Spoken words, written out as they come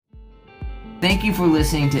Thank you for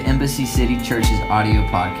listening to Embassy City Church's audio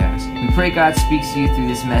podcast. We pray God speaks to you through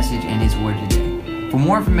this message and His Word today. For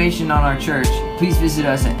more information on our church, please visit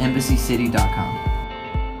us at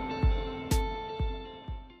embassycity.com.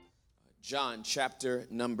 John chapter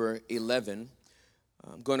number 11.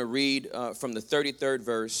 I'm going to read from the 33rd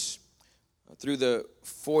verse through the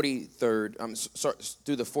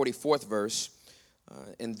 44th verse,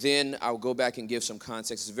 and then I'll go back and give some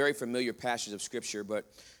context. It's a very familiar passage of Scripture, but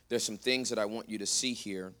there's some things that I want you to see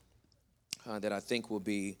here that I think will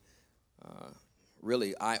be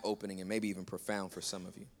really eye-opening and maybe even profound for some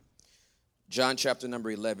of you. John chapter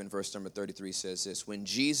number 11, verse number 33 says this: When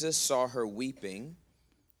Jesus saw her weeping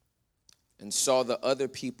and saw the other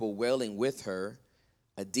people wailing with her,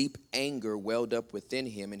 a deep anger welled up within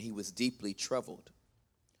him, and he was deeply troubled.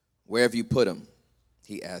 "Where have you put him?"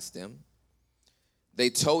 he asked them. They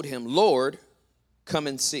told him, "Lord, come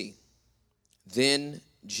and see." Then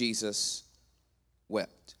Jesus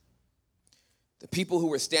wept. The people who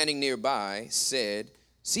were standing nearby said,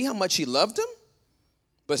 "See how much he loved him?"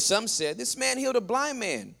 But some said, "This man healed a blind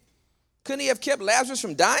man. Couldn't he have kept Lazarus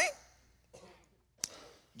from dying?"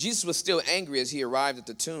 Jesus was still angry as he arrived at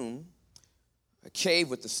the tomb. A cave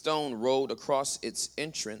with a stone rolled across its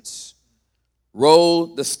entrance. "Roll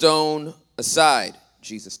the stone aside,"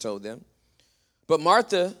 Jesus told them. But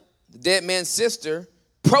Martha, the dead man's sister,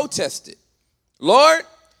 protested. "Lord,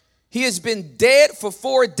 he has been dead for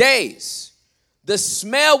 4 days. The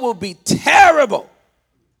smell will be terrible."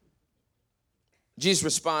 Jesus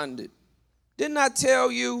responded, "Didn't I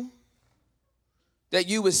tell you that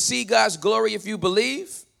you would see God's glory if you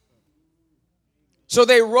believe?" So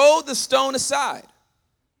they rolled the stone aside.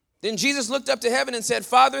 Then Jesus looked up to heaven and said,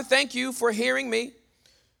 "Father, thank you for hearing me.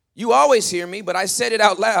 You always hear me, but I said it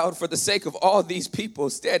out loud for the sake of all these people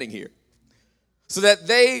standing here, so that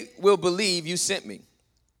they will believe you sent me."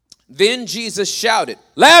 Then Jesus shouted,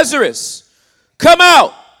 "Lazarus, come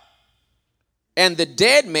out!" And the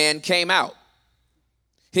dead man came out,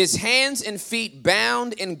 his hands and feet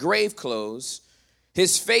bound in grave clothes,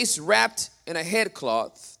 his face wrapped in a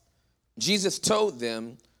headcloth. Jesus told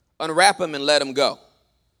them, "Unwrap him and let him go."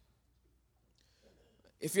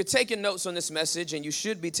 If you're taking notes on this message, and you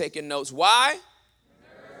should be taking notes, why?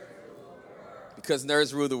 Because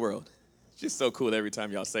nerds rule the world. It's just so cool every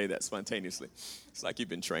time y'all say that spontaneously. It's like you've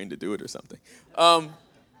been trained to do it or something.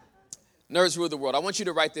 Nerds rule the world. I want you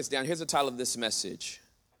to write this down. Here's the title of this message: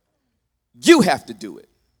 You have to do it.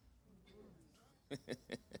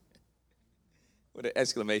 With an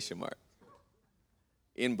exclamation mark.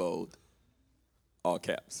 In bold, all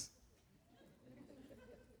caps.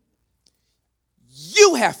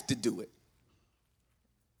 You have to do it.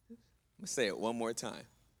 I'm going to say it one more time.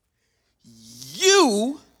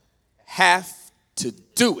 You have to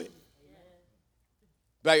do it.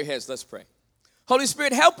 Bow your heads, let's pray. Holy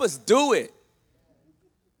Spirit, help us do it.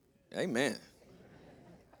 Amen.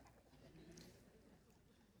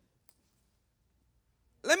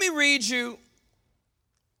 Let me read you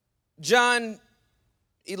John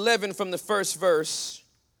 11 from the first verse,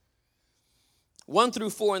 1 through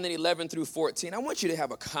 4, and then 11 through 14. I want you to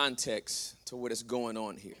have a context to what is going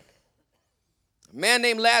on here. A man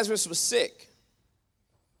named Lazarus was sick.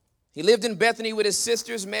 He lived in Bethany with his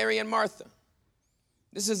sisters, Mary and Martha.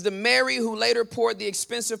 This is the Mary who later poured the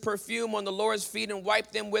expensive perfume on the Lord's feet and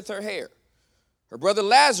wiped them with her hair. Her brother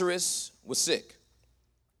Lazarus was sick.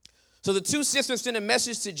 So the two sisters sent a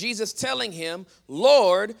message to Jesus telling him,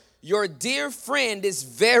 "Lord, your dear friend is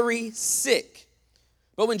very sick."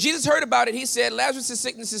 But when Jesus heard about it, he said, "Lazarus'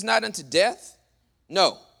 sickness is not unto death.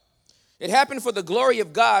 No, it happened for the glory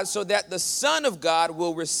of God, so that the Son of God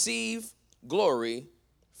will receive glory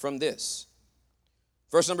from this."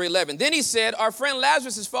 Verse number 11. Then he said, "Our friend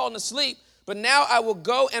Lazarus has fallen asleep, but now I will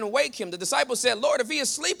go and wake him." The disciples said, "Lord, if he is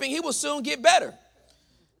sleeping, he will soon get better."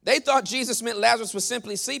 They thought Jesus meant Lazarus was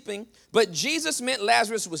simply sleeping, but Jesus meant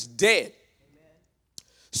Lazarus was dead.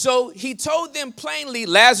 So he told them plainly,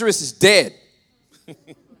 "Lazarus is dead."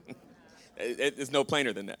 It's no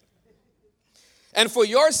plainer than that. "And for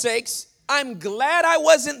your sakes, I'm glad I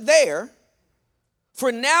wasn't there,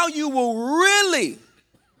 for now you will really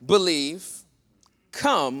believe.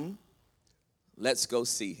 Come, let's go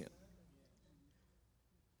see him."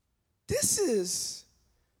 This is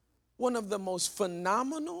one of the most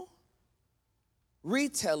phenomenal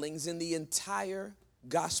retellings in the entire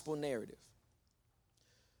gospel narrative.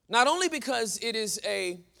 Not only because it is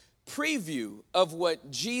a preview of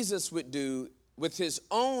what Jesus would do with his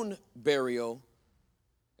own burial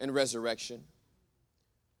and resurrection,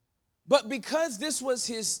 but because this was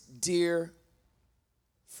his dear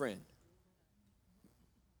friend.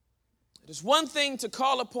 It's one thing to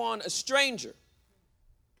call upon a stranger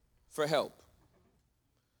for help,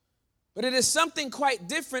 but it is something quite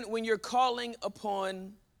different when you're calling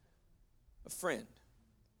upon a friend.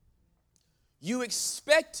 You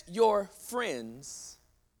expect your friends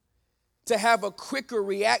to have a quicker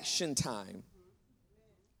reaction time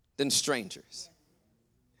than strangers.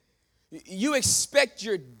 You expect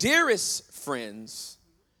your dearest friends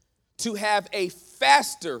to have a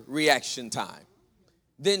faster reaction time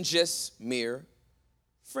than just mere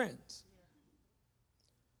friends.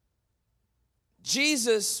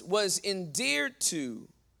 Jesus was endeared to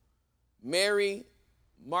Mary,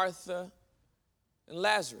 Martha, and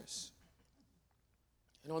Lazarus.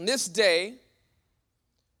 And on this day,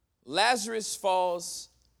 Lazarus falls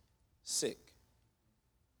sick.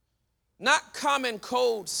 Not common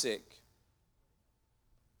cold sick,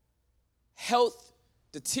 health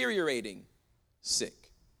deteriorating sick.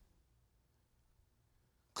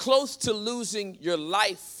 Close to losing your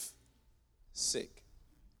life sick.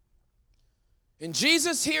 And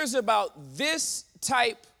Jesus hears about this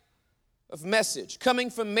type of message coming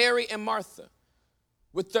from Mary and Martha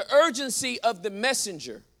with the urgency of the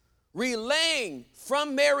messenger relaying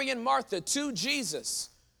from Mary and Martha to Jesus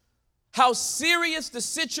how serious the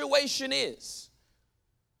situation is.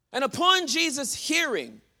 And upon Jesus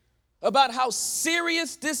hearing about how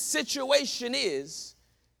serious this situation is,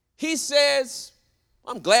 he says,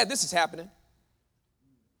 I'm glad this is happening.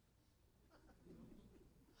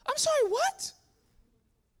 I'm sorry, what?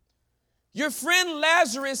 Your friend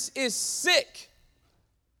Lazarus is sick.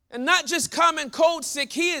 And not just common cold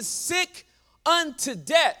sick, he is sick unto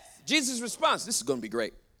death. Jesus' response, this is going to be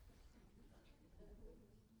great.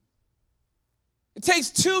 It takes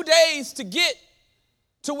 2 days to get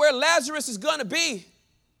to where Lazarus is going to be.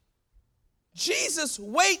 Jesus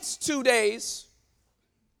waits 2 days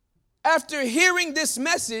after hearing this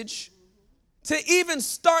message to even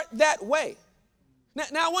start that way. Now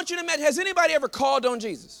I want you to imagine, has anybody ever called on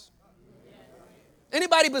Jesus?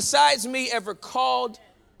 Anybody besides me ever called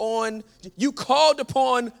on? You called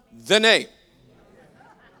upon the name.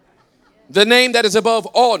 The name that is above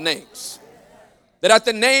all names. That at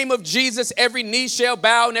the name of Jesus, every knee shall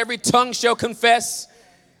bow and every tongue shall confess.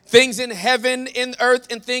 Things in heaven, in earth,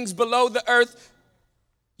 and things below the earth.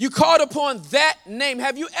 You called upon that name.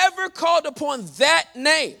 Have you ever called upon that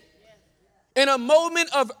name in a moment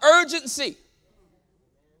of urgency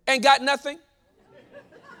and got nothing?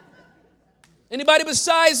 Anybody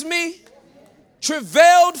besides me?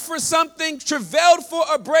 Travailed for something, travailed for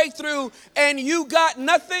a breakthrough, and you got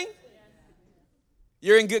nothing?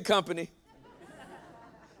 You're in good company.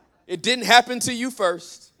 It didn't happen to you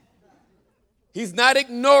first. He's not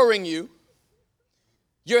ignoring you.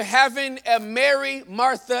 You're having a Mary,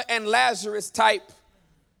 Martha, and Lazarus type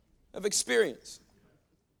of experience.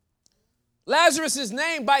 Lazarus'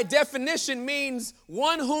 name, by definition, means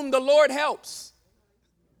one whom the Lord helps.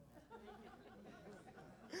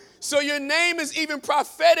 So your name is even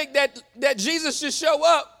prophetic that Jesus should show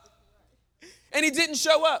up, and he didn't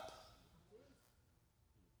show up.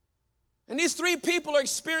 And these three people are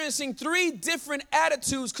experiencing three different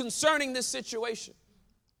attitudes concerning this situation.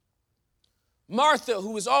 Martha,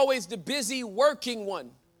 who is always the busy working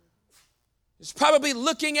one, is probably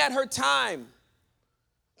looking at her time,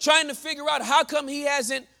 trying to figure out how come he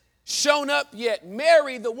hasn't shown up yet.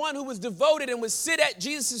 Mary, the one who was devoted and would sit at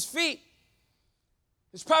Jesus' feet,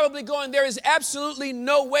 is probably going, there is absolutely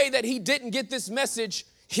no way that he didn't get this message.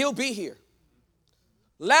 He'll be here.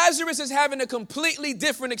 Lazarus is having a completely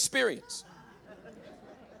different experience.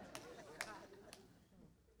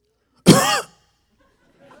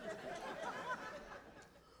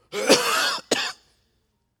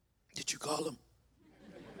 Did you call him?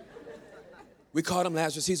 We called him,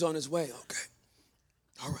 Lazarus. He's on his way. Okay.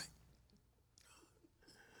 All right.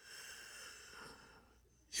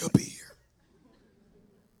 He'll be here.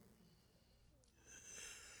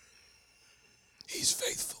 He's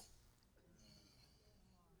faithful.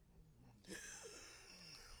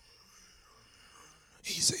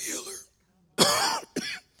 He's a healer.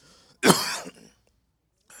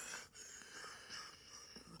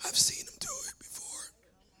 I've seen him do it before.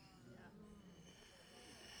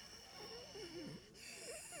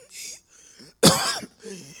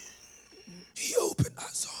 He opened, I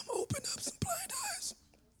saw him open up some blind eyes.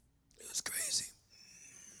 It was crazy.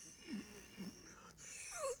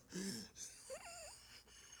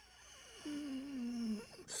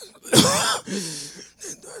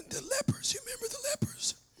 The lepers, you remember the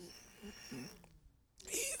lepers?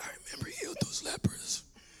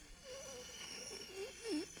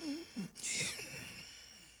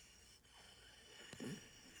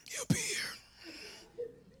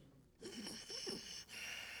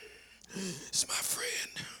 It's my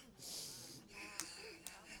friend.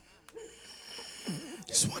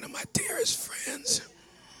 He's one of my dearest friends.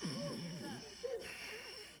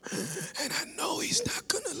 And I know he's not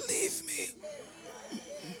going to leave me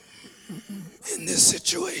in this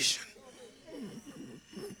situation.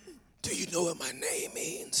 Do you know what my name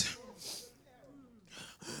means?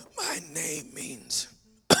 My name means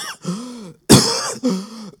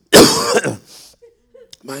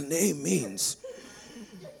my name means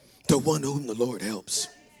the one whom the Lord helps.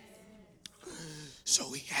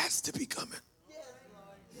 So he has to be coming.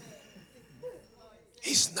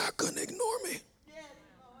 He's not going to ignore me.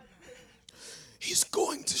 He's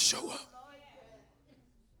going to show up.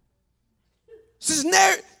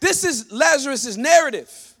 This is Lazarus'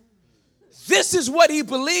 narrative. This is what he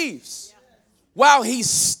believes while he's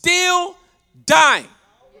still dying.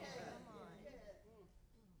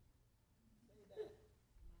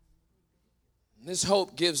 This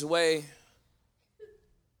hope gives way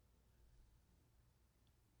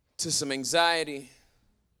to some anxiety.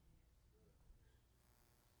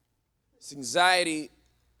 This anxiety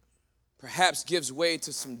perhaps gives way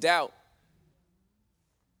to some doubt.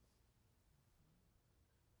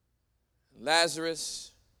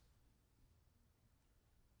 Lazarus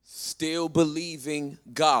still believing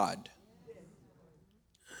God.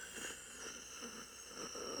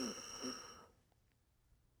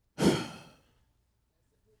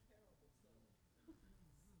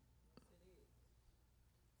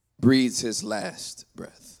 Breathes his last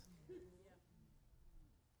breath.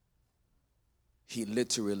 He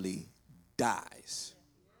literally dies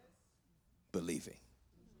believing.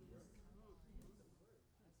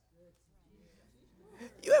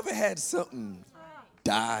 You ever had something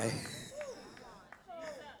die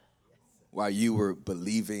while you were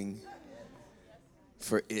believing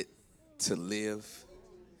for it to live?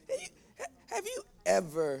 Have you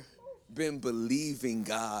ever been believing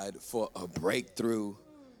God for a breakthrough,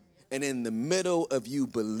 and in the middle of you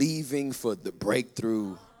believing for the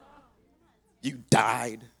breakthrough, you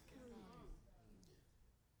died?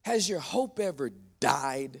 Has your hope ever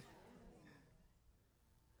died?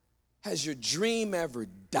 Has your dream ever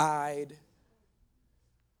died?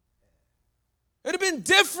 It would have been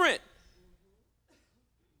different.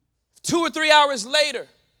 2 or 3 hours later,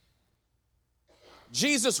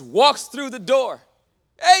 Jesus walks through the door.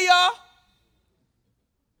 Hey, y'all.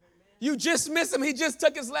 You just missed him. He just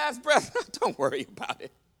took his last breath. Don't worry about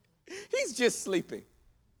it. He's just sleeping.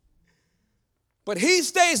 But he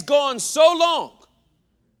stays gone so long,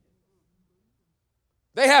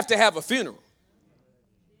 they have to have a funeral.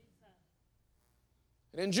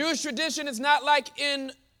 And in Jewish tradition, it's not like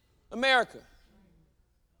in America.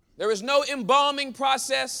 There is no embalming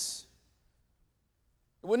process.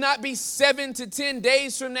 It will not be 7 to 10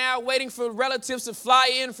 days from now waiting for relatives to fly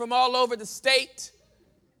in from all over the state.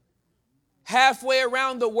 Halfway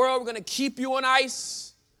around the world, we're going to keep you on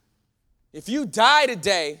ice. If you die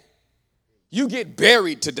today, you get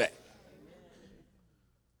buried today.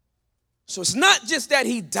 So it's not just that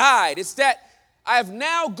he died. It's that I have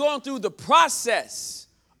now gone through the process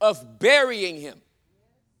of burying him.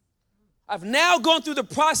 I've now gone through the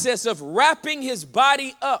process of wrapping his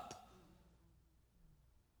body up,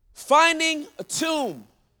 finding a tomb,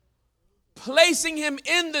 placing him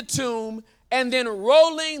in the tomb, and then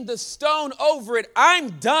rolling the stone over it. I'm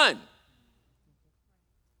done.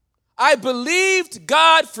 I believed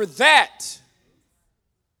God for that,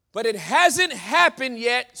 but it hasn't happened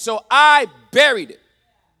yet, so I buried it.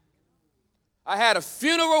 I had a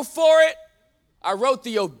funeral for it. I wrote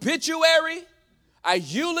the obituary. I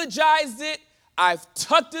eulogized it. I've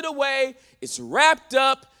tucked it away. It's wrapped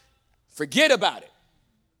up. Forget about it.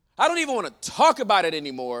 I don't even want to talk about it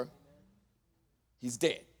anymore. He's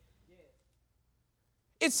dead.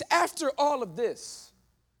 It's after all of this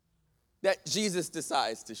that Jesus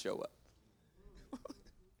decides to show up.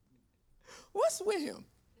 What's with him?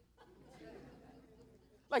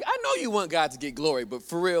 Like, I know you want God to get glory, but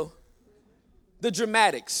for real, the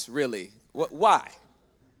dramatics, really. Why?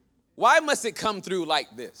 Why must it come through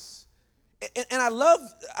like this? And I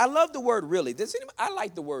love the word really. I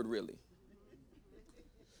like the word really.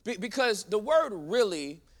 Because the word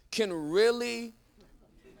really can really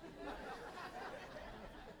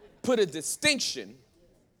put a distinction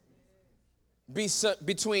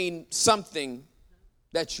between something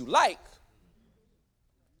that you like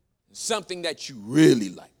and something that you really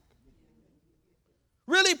like.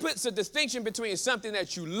 Really puts a distinction between something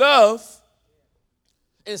that you love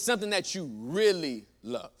and something that you really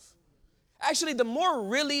love. Actually, the more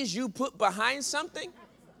reallys you put behind something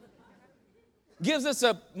gives us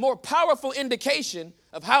a more powerful indication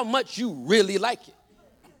of how much you really like it.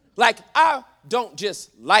 Like, I don't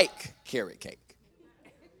just like carrot cake.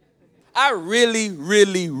 I really,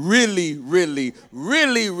 really, really, really,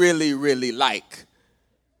 really, really, really like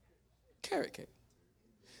carrot cake.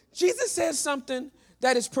 Jesus says something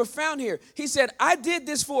that is profound here. He said, I did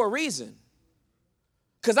this for a reason.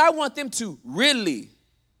 Because I want them to really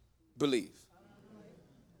believe.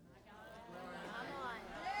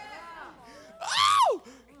 Oh!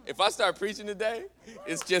 If I start preaching today,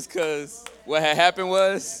 it's just because what had happened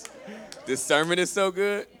was this sermon is so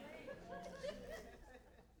good.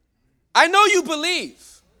 I know you believe,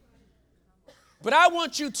 but I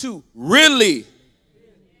want you to really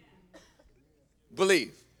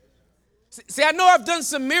believe. See, I know I've done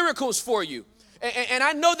some miracles for you, and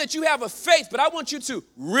I know that you have a faith, but I want you to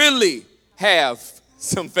really have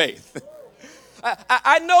some faith.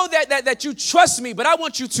 I know that you trust me, but I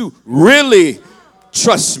want you to really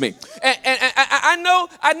trust me. And I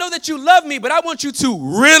know that you love me, but I want you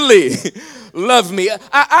to really love me.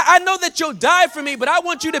 I know that you'll die for me, but I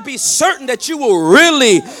want you to be certain that you will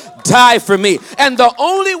really die for me. And the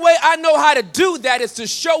only way I know how to do that is to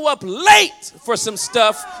show up late for some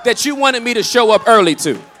stuff that you wanted me to show up early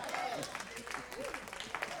to.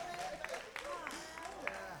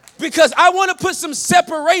 Because I want to put some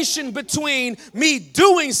separation between me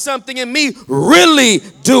doing something and me really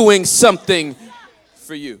doing something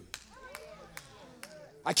for you.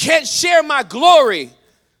 I can't share my glory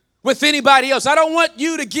with anybody else. I don't want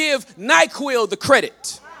you to give NyQuil the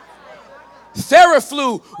credit.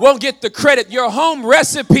 Theraflu won't get the credit. Your home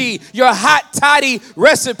recipe, your hot toddy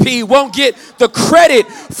recipe won't get the credit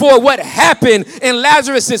for what happened in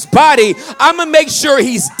Lazarus's body. I'm going to make sure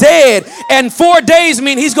he's dead. And 4 days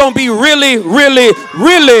mean he's going to be really, really,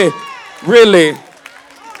 really, really.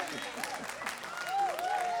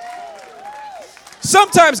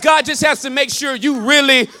 Sometimes God just has to make sure you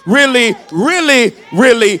really, really, really,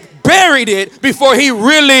 really buried it before he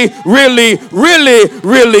really, really, really,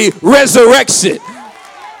 really resurrects it.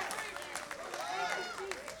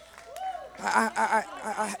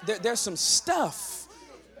 There's some stuff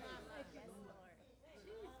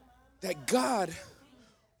that God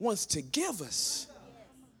wants to give us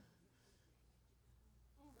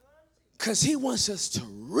because he wants us to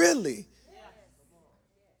really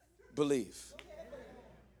believe.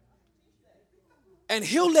 And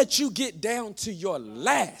he'll let you get down to your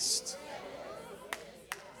last.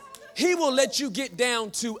 He will let you get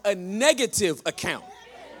down to a negative account.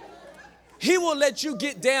 He will let you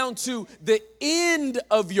get down to the end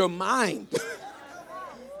of your mind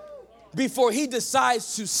before he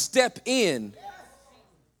decides to step in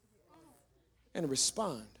and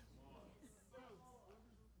respond.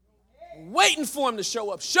 Waiting for him to show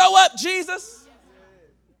up. Show up, Jesus.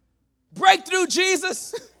 Breakthrough,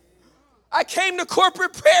 Jesus. I came to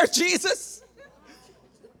corporate prayer, Jesus.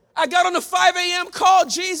 I got on the 5 a.m. call,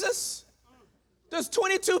 Jesus. There's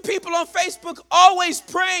 22 people on Facebook always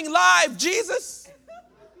praying live, Jesus.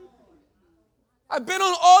 I've been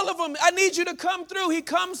on all of them. I need you to come through. He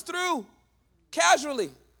comes through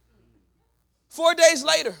casually. 4 days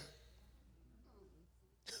later.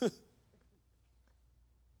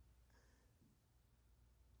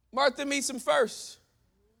 Martha meets him first.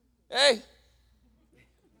 Hey.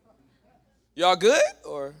 Y'all good?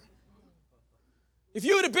 Or if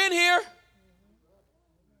you would have been here,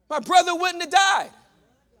 my brother wouldn't have died.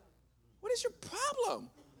 What is your problem?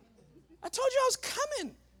 I told you I was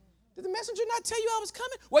coming. Did the messenger not tell you I was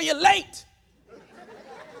coming? Well, you're late.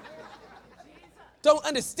 Don't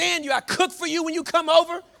understand you. I cook for you when you come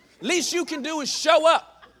over. Least you can do is show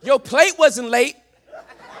up. Your plate wasn't late.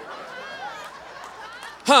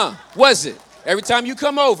 Huh, was it? Every time you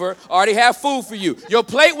come over, I already have food for you. Your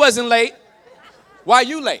plate wasn't late. Why are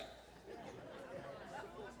you late?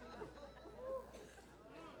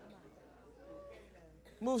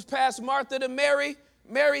 Moves past Martha to Mary.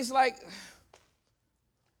 Mary's like,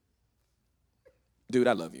 dude,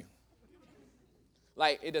 I love you.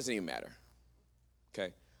 Like, it doesn't even matter.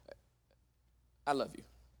 Okay? I love you.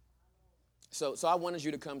 So I wanted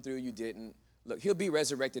you to come through. You didn't. Look, he'll be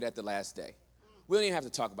resurrected at the last day. We don't even have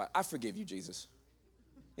to talk about it. I forgive you, Jesus.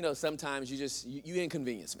 You know, sometimes you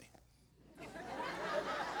inconvenience me.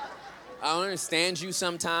 I don't understand you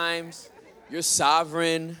sometimes. You're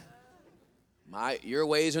sovereign. Your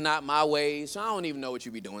ways are not my ways. So I don't even know what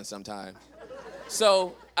you be doing sometimes.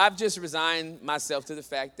 So I've just resigned myself to the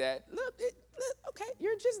fact that, look, okay,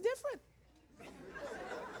 you're just different.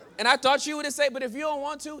 And I thought you would say, but if you don't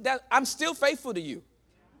want to, I'm still faithful to you.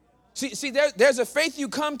 See, there's a faith you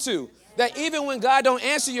come to that even when God don't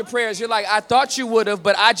answer your prayers, you're like, I thought you would have,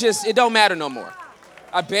 but it don't matter no more.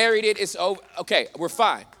 I buried it. It's over. Okay, we're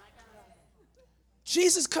fine.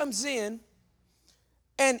 Jesus comes in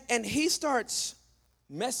and he starts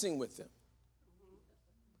messing with them.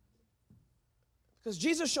 Because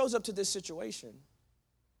Jesus shows up to this situation,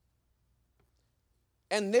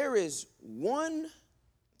 and there is one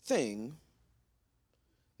thing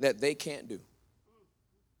that they can't do.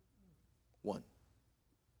 One.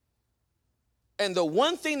 And the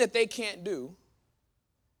one thing that they can't do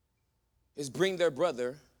is bring their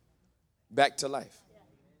brother back to life.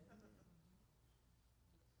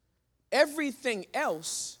 Everything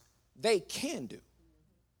else they can do.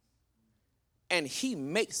 And he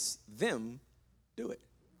makes them do it.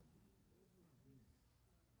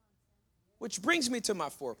 Which brings me to my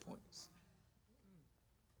 4 points.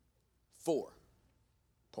 4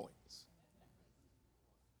 points.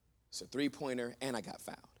 It's a 3-pointer, and I got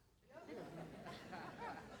fouled.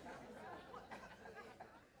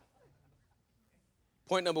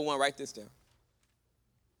 Point number 1, write this down.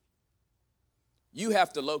 You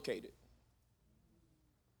have to locate it.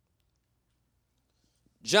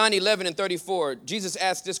 John 11:34, Jesus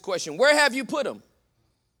asked this question, where have you put him?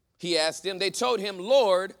 He asked them. They told him,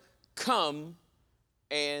 Lord, come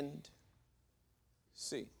and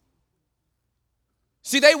see.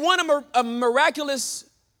 See, they want a miraculous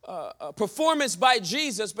performance by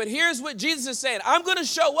Jesus, but here's what Jesus is saying. I'm going to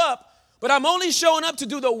show up, but I'm only showing up to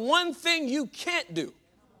do the one thing you can't do.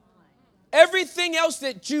 Everything else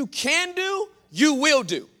that you can do, you will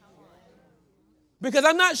do. Because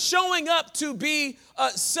I'm not showing up to be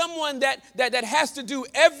someone that has to do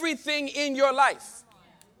everything in your life.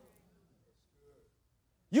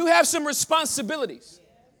 You have some responsibilities.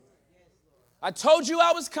 I told you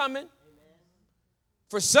I was coming.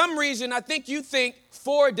 For some reason, I think you think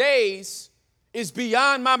 4 days is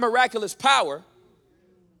beyond my miraculous power.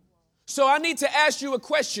 So I need to ask you a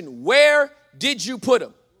question. Where did you put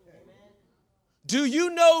him? Do you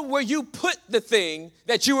know where you put the thing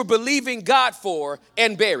that you were believing God for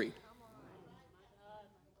and buried?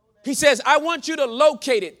 He says, I want you to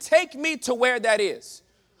locate it. Take me to where that is.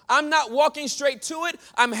 I'm not walking straight to it.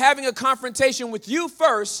 I'm having a confrontation with you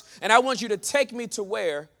first, and I want you to take me to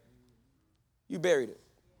where you buried it.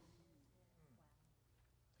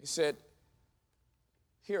 He said,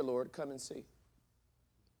 here, Lord, come and see.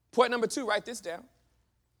 Point number 2, write this down.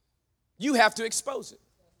 You have to expose it.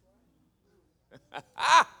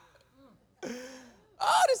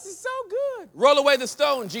 Oh, this is so good. Roll away the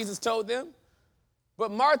stone, Jesus told them.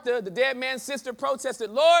 But Martha, the dead man's sister, protested,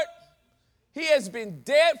 Lord, he has been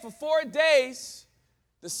dead for 4 days.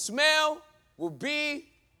 The smell will be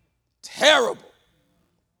terrible.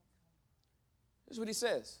 Here's what he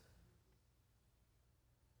says.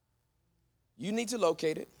 You need to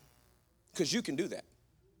locate it because you can do that.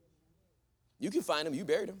 You can find him. You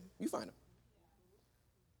buried him. You find him.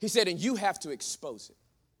 He said, and you have to expose it.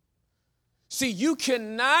 See, you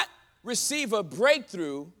cannot receive a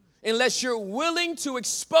breakthrough unless you're willing to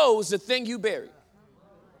expose the thing you buried.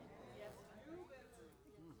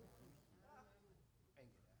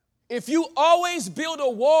 If you always build a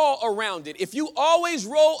wall around it, if you always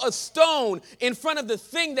roll a stone in front of the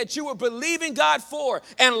thing that you were believing God for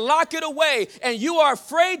and lock it away, and you are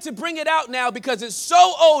afraid to bring it out now because it's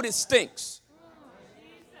so old it stinks.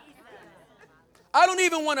 I don't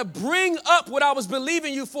even want to bring up what I was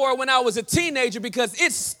believing you for when I was a teenager because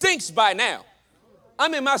it stinks by now.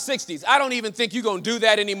 I'm in my 60s. I don't even think you're going to do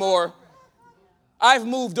that anymore. I've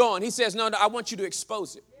moved on. He says, no, I want you to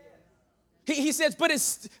expose it. He says, but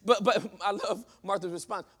I love Martha's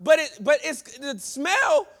response. But the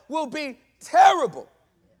smell will be terrible.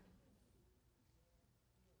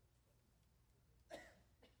 He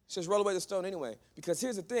says, roll away the stone anyway. Because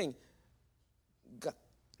here's the thing.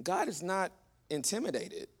 God is not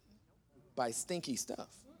intimidated by stinky stuff.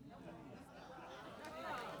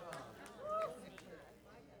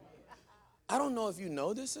 I don't know if you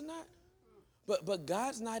know this or not, but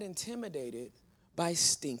God's not intimidated by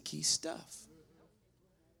stinky stuff.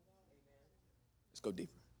 Let's go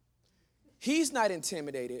deeper. He's not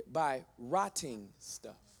intimidated by rotting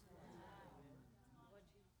stuff.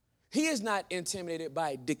 He is not intimidated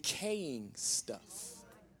by decaying stuff.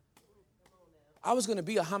 I was going to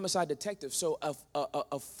be a homicide detective, so a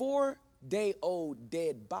 4-day-old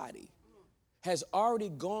dead body has already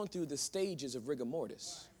gone through the stages of rigor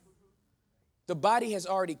mortis. The body has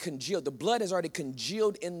already congealed. The blood has already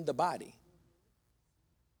congealed in the body.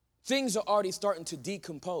 Things are already starting to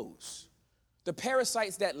decompose. The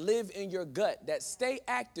parasites that live in your gut, that stay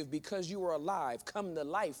active because you are alive, come to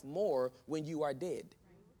life more when you are dead.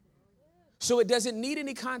 So it doesn't need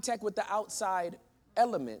any contact with the outside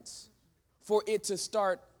elements for it to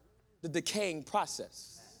start the decaying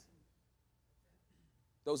process.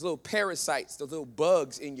 those little parasites, those little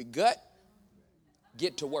bugs in your gut,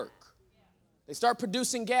 get to work. They start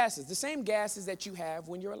producing gases, the same gases that you have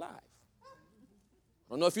when you're alive. I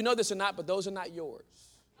don't know if you know this or not, but those are not yours.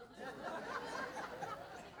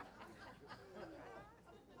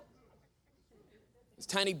 There's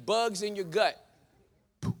tiny bugs in your gut,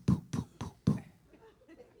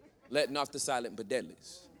 letting off the silent but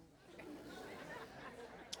deadlies.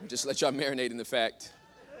 Just let y'all marinate in the fact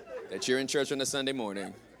that you're in church on a Sunday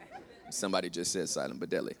morning. Somebody just said silent but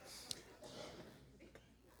deadly.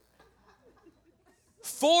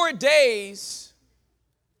 4 days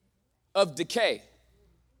of decay.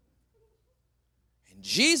 And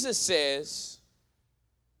Jesus says,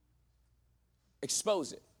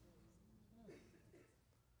 expose it.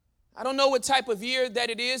 I don't know what type of year that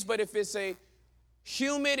it is, but if it's a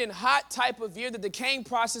humid and hot type of year, the decaying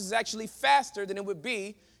process is actually faster than it would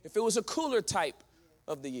be if it was a cooler type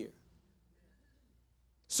of the year.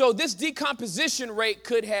 So this decomposition rate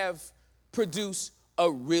could have produced a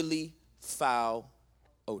really foul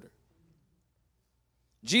odor.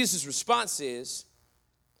 Jesus' response is,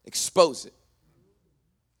 expose it.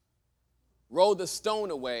 Roll the stone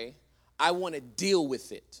away. I want to deal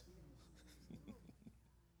with it.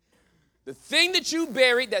 The thing that you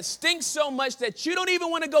buried that stinks so much that you don't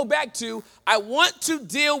even want to go back to, I want to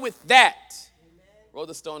deal with that. Amen. Roll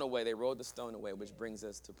the stone away. They rolled the stone away, which brings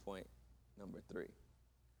us to point number 3.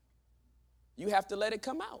 You have to let it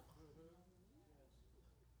come out.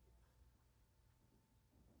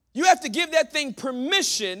 You have to give that thing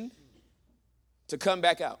permission to come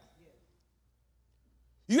back out.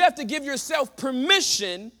 You have to give yourself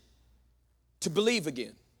permission to believe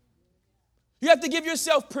again. You have to give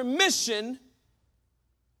yourself permission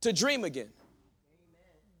to dream again.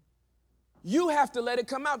 You have to let it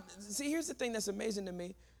come out. See, here's the thing that's amazing to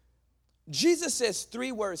me. Jesus says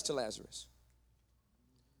 3 words to Lazarus.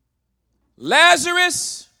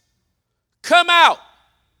 Lazarus, come out.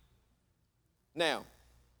 Now,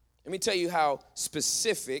 let me tell you how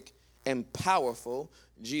specific and powerful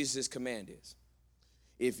Jesus' command is.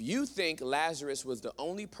 If you think Lazarus was the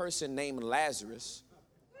only person named Lazarus,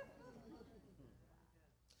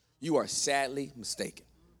 you are sadly mistaken.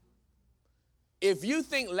 If you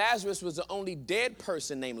think Lazarus was the only dead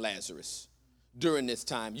person named Lazarus during this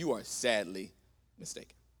time, you are sadly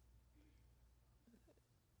mistaken.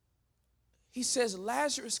 He says,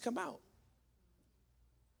 Lazarus, come out.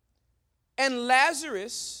 And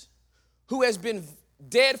Lazarus, who has been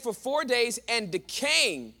dead for 4 days and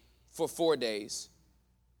decaying for 4 days.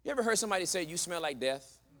 You ever heard somebody say, you smell like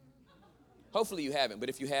death? Hopefully you haven't, but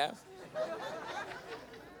if you have,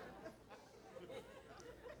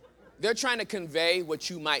 they're trying to convey what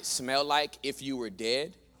you might smell like if you were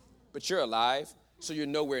dead, but you're alive, so you're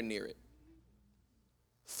nowhere near it.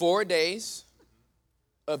 4 days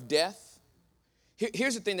of death.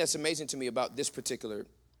 Here's the thing that's amazing to me about this particular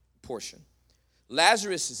portion.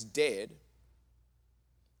 Lazarus is dead,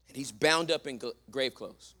 and he's bound up in grave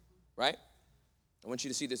clothes, right? I want you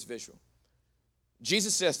to see this visual.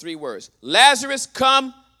 Jesus says 3 words. Lazarus,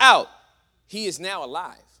 come out. He is now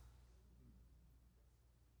alive,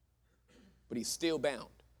 but he's still bound.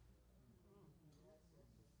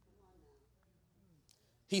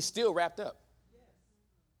 He's still wrapped up.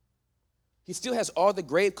 He still has all the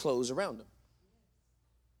grave clothes around him.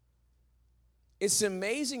 It's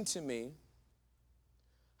amazing to me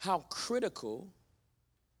how critical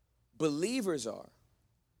believers are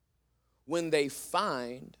when they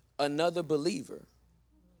find another believer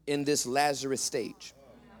in this Lazarus stage.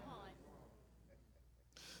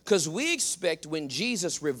 Because we expect when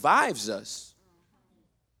Jesus revives us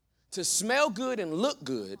to smell good and look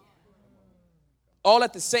good all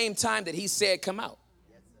at the same time that he said come out.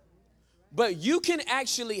 But you can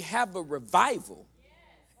actually have a revival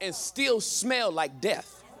and still smell like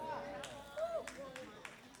death.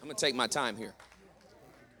 I'm going to take my time here.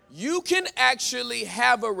 You can actually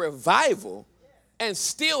have a revival and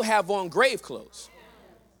still have on grave clothes.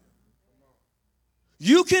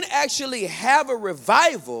 You can actually have a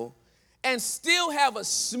revival and still have a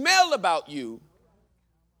smell about you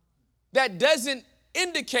that doesn't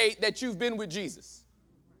indicate that you've been with Jesus.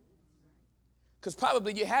 Because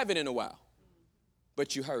probably you haven't in a while,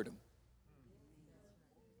 but you heard him.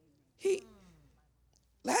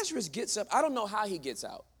 Lazarus gets up. I don't know how he gets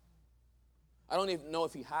out. I don't even know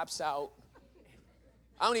if he hops out.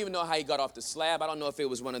 I don't even know how he got off the slab. I don't know if it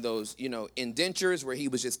was one of those, indentures where he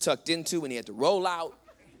was just tucked into and he had to roll out.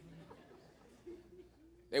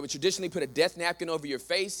 They would traditionally put a death napkin over your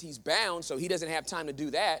face. He's bound, so he doesn't have time to do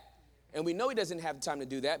that. And we know he doesn't have time to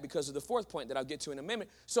do that because of the 4th point that I'll get to in a minute.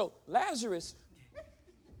 So Lazarus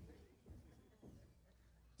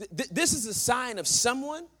This is a sign of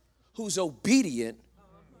someone who's obedient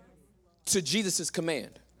to Jesus'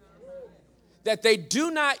 command. That they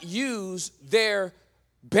do not use their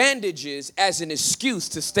bandages as an excuse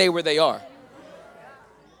to stay where they are.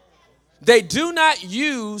 They do not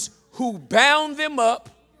use who bound them up,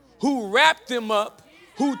 who wrapped them up,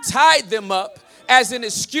 who tied them up as an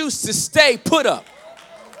excuse to stay put up.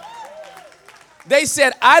 They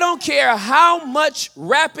said, I don't care how much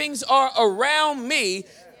wrappings are around me.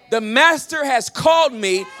 The master has called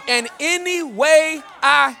me, and any way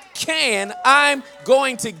I can, I'm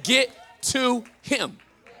going to get to him.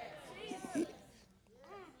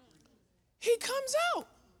 He comes out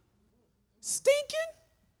stinking.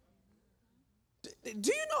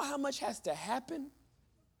 Do you know how much has to happen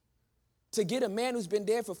to get a man who's been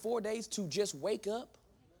dead for 4 days to just wake up?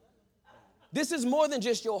 This is more than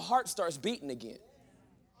just your heart starts beating again.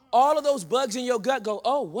 All of those bugs in your gut go,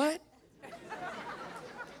 oh, what?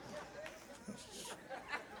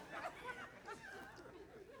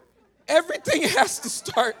 Everything has to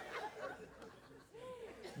start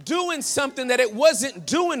doing something that it wasn't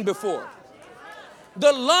doing before.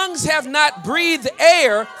 The lungs have not breathed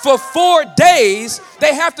air for 4 days.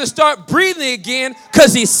 They have to start breathing again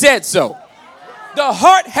because he said so. The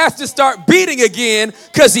heart has to start beating again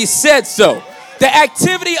because he said so. The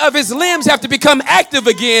activity of his limbs have to become active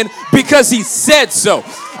again because he said so.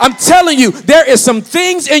 I'm telling you, there is some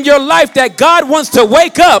things in your life that God wants to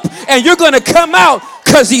wake up, and you're going to come out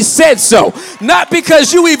because he said so. Not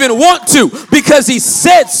because you even want to, because he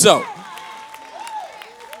said so.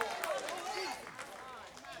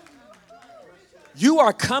 You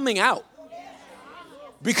are coming out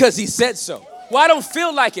because he said so. Well, I don't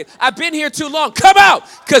feel like it. I've been here too long. Come out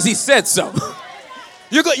because he said so.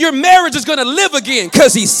 Your marriage is going to live again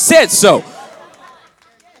because he said so.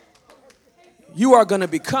 You are going to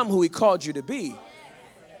become who he called you to be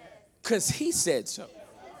because he said so.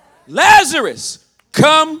 Lazarus,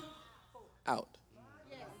 come out.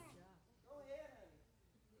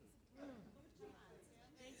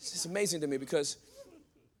 This is amazing to me because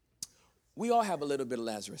we all have a little bit of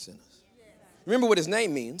Lazarus in us. Remember what his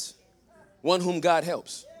name means. One whom God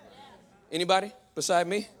helps. Anybody beside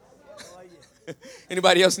me?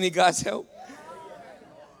 Anybody else need God's help?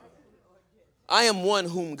 I am one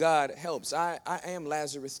whom God helps. I am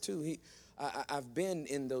Lazarus too. I've been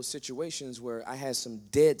in those situations where I had some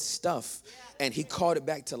dead stuff and he called it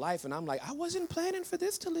back to life. And I'm like, I wasn't planning for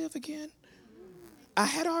this to live again. I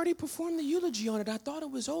had already performed the eulogy on it. I thought it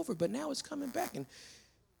was over, but now it's coming back. And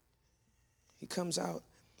he comes out.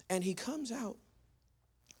 And he comes out.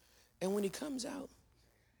 And when he comes out,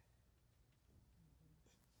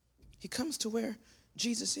 he comes to where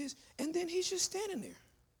Jesus is. And then he's just standing there.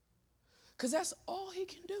 Because that's all he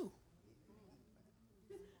can do.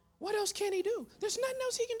 What else can he do? There's nothing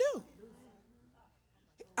else he can do.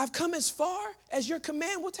 I've come as far as your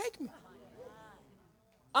command will take me.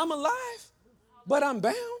 I'm alive, but I'm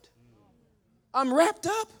bound. I'm wrapped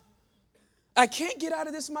up. I can't get out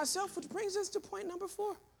of this myself, which brings us to point number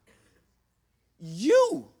 4.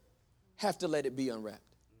 You have to let it be unwrapped.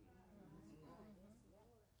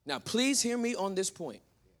 Now, please hear me on this point,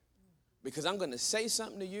 because I'm going to say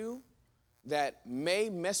something to you that may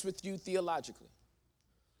mess with you theologically,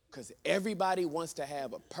 because everybody wants to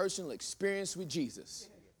have a personal experience with Jesus,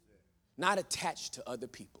 not attached to other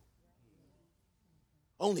people.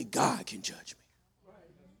 Only God can judge me.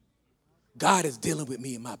 God is dealing with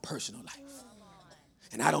me in my personal life,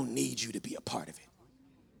 and I don't need you to be a part of it.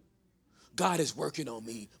 God is working on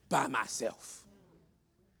me by myself.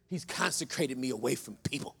 He's consecrated me away from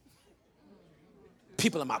people.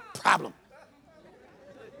 People are my problem.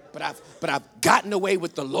 But I've gotten away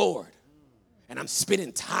with the Lord, and I'm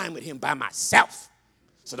spending time with him by myself.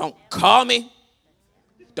 So don't call me.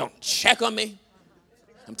 Don't check on me.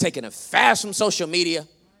 I'm taking a fast from social media.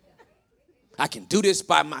 I can do this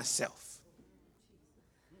by myself.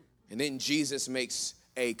 And then Jesus makes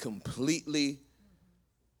a completely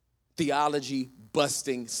theology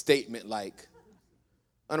busting statement like,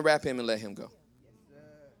 unwrap him and let him go.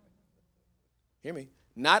 Hear me.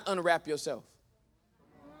 Not unwrap yourself.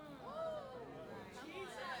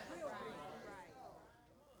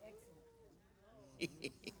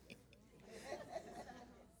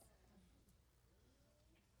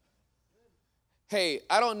 Hey,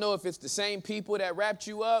 I don't know if it's the same people that wrapped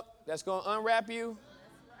you up that's going to unwrap you,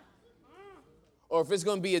 or if it's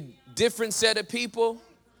going to be a different set of people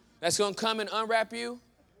that's going to come and unwrap you.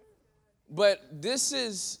 But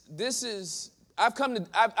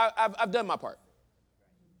I've done my part.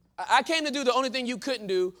 I came to do the only thing you couldn't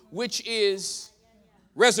do, which is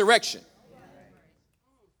resurrection.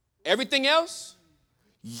 Everything else,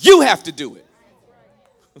 You have to do it.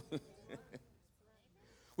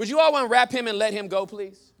 Would you all want to wrap him and let him go,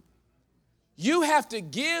 please? You have to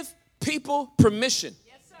give people permission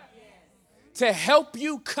to help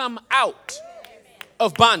you come out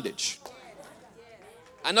of bondage.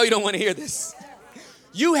 I know you don't want to hear this.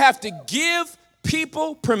 You have to give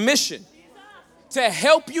people permission to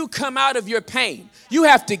help you come out of your pain. You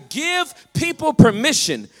have to give people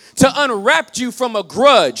permission to unwrap you from a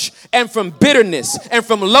grudge and from bitterness and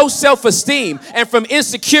from low self-esteem and from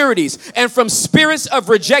insecurities and from spirits of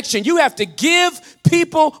rejection. You have to give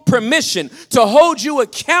people permission to hold you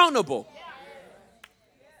accountable.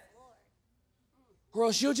 Or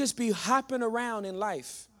else you'll just be hopping around in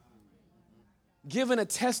life, giving a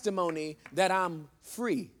testimony that I'm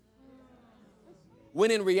free, when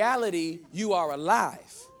in reality, you are alive.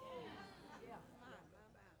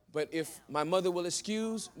 But if my mother will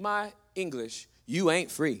excuse my English, you ain't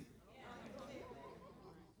free.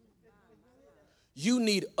 You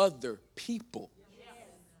need other people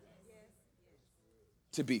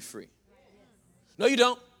to be free. No, you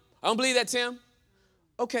don't. I don't believe that, Tim.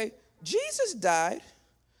 Okay, Jesus died.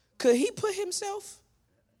 Could he put himself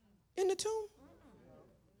in the tomb?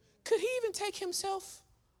 Could he even take himself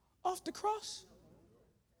off the cross?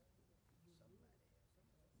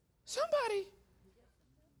 Somebody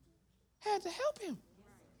had to help him.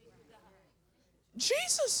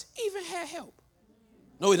 Jesus even had help.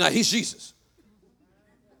 No, he's not. He's Jesus.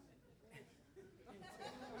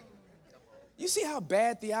 You see how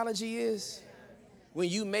bad theology is when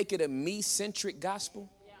you make it a me-centric gospel?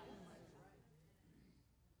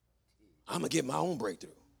 I'm going to get my own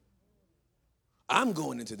breakthrough. I'm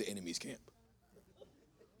going into the enemy's camp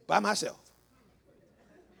by myself.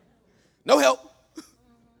 No help.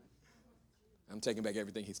 I'm taking back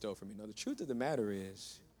everything he stole from me. No, the truth of the matter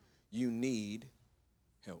is you need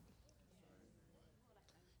help.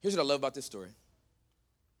 Here's what I love about this story.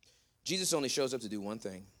 Jesus only shows up to do one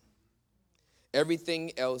thing.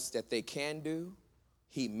 Everything else that they can do,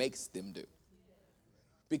 he makes them do.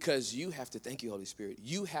 Because you have to, thank you, Holy Spirit,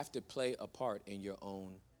 you have to play a part in your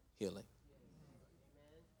own healing.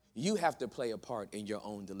 You have to play a part in your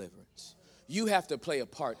own deliverance. You have to play a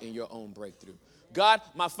part in your own breakthrough. God,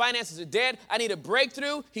 my finances are dead. I need a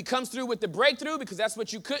breakthrough. He comes through with the breakthrough because that's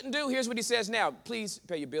what you couldn't do. Here's what he says now. Please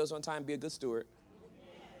pay your bills on time. Be a good steward.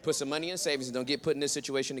 Put some money in savings and don't get put in this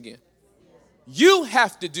situation again. You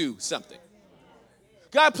have to do something.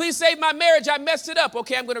 God, please save my marriage. I messed it up.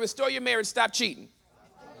 Okay, I'm going to restore your marriage. Stop cheating.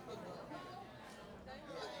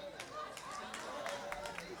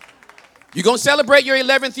 You're going to celebrate your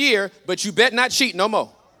 11th year, but you bet not cheat no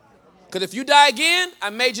more. Because if you die again, I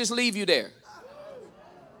may just leave you there.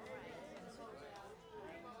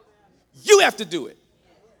 You have to do it.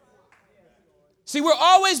 See, we're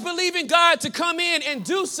always believing God to come in and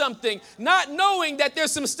do something, not knowing that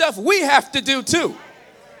there's some stuff we have to do too.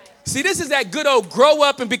 See, this is that good old grow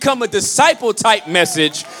up and become a disciple type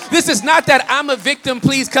message. This is not that I'm a victim,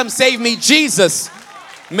 please come save me, Jesus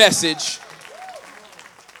message.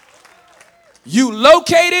 You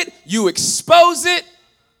locate it, you expose it.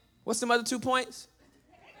 What's some other 2 points?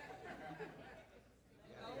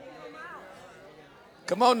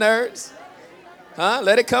 Come on, nerds. Huh?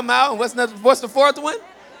 Let it come out. What's the fourth one?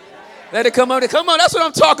 Let it come out. Come on, that's what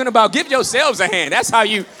I'm talking about. Give yourselves a hand. That's how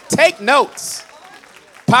you take notes.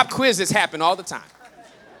 Pop quizzes happen all the time.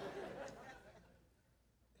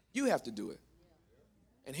 You have to do it.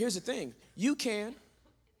 And here's the thing. You can.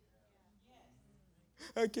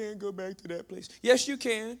 I can't go back to that place. Yes, you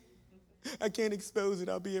can. I can't expose it.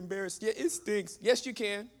 I'll be embarrassed. Yeah, it stinks. Yes, you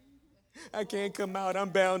can. I can't come out. I'm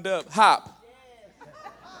bound up. Hop.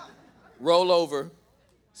 Roll over.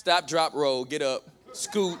 Stop, drop, roll. Get up.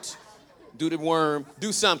 Scoot. Do the worm.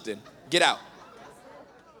 Do something. Get out.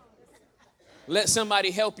 Let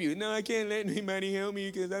somebody help you. No, I can't let anybody help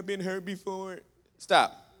me because I've been hurt before.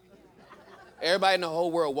 Stop. Everybody in the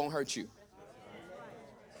whole world won't hurt you.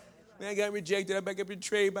 I got rejected. I got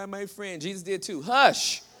betrayed by my friend. Jesus did too.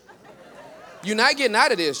 Hush. You're not getting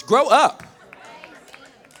out of this. Grow up.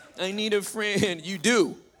 I need a friend. You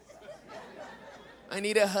do. I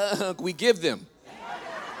need a hug. We give them.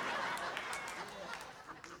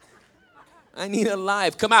 I need a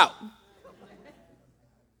life. Come out.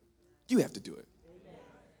 You have to do it.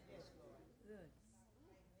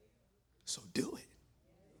 So do it.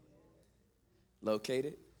 Locate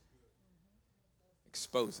it.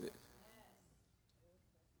 Expose it.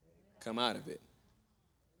 Come out of it.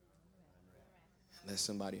 Let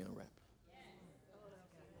somebody unwrap it.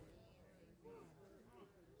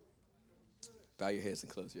 Bow your heads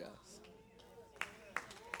and close your eyes.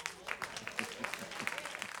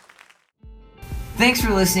 Thanks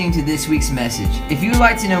for listening to this week's message. If you would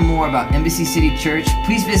like to know more about Embassy City Church,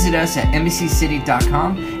 please visit us at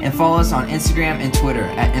embassycity.com and follow us on Instagram and Twitter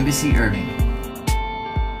at Embassy Irving.